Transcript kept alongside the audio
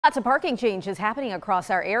Lots of parking changes happening across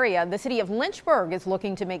our area. The city of Lynchburg is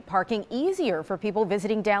looking to make parking easier for people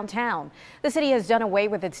visiting downtown. The city has done away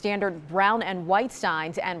with its standard brown and white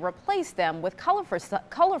signs and replaced them with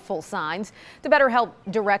colorful signs to better help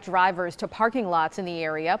direct drivers to parking lots in the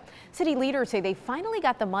area. City leaders say they finally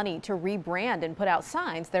got the money to rebrand and put out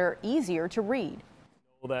signs that are easier to read.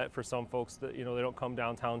 That for some folks that they don't come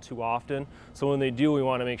downtown too often, so when they do, we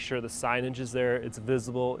want to make sure the signage is there, it's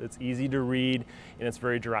visible, it's easy to read, and it's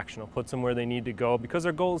very directional. Puts them where they need to go, because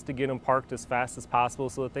our goal is to get them parked as fast as possible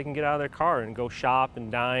so that they can get out of their car and go shop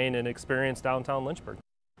and dine and experience downtown Lynchburg.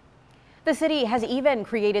 The city has even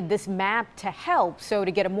created this map to help, so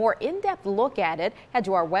to get a more in-depth look at it, head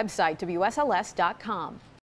to our website, WSLS.com.